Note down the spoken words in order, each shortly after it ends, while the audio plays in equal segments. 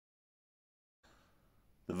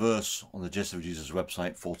The verse on the Gist of Jesus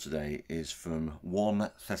website for today is from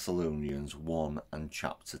 1 Thessalonians 1 and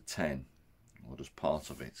chapter 10, or just part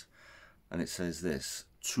of it. And it says this: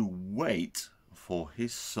 to wait for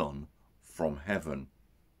his Son from heaven,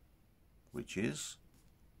 which is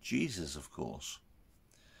Jesus, of course.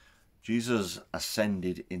 Jesus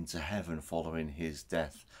ascended into heaven following his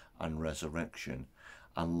death and resurrection,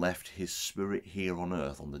 and left his Spirit here on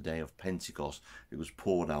earth on the day of Pentecost. It was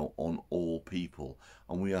poured out on all people,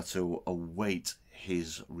 and we are to await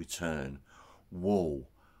his return. Whoa,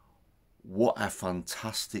 what a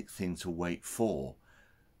fantastic thing to wait for,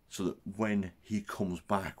 so that when he comes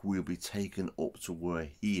back, we'll be taken up to where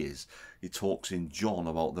he is. He talks in John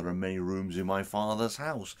about there are many rooms in my Father's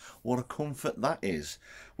house. What a comfort that is.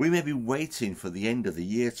 We may be waiting for the end of the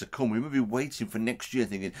year to come. We may be waiting for next year,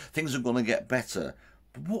 thinking things are going to get better.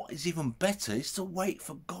 But what is even better is to wait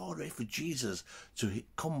for God, wait for Jesus to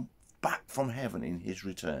come back from heaven in his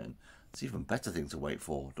return. It's an even better thing to wait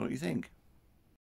for, don't you think?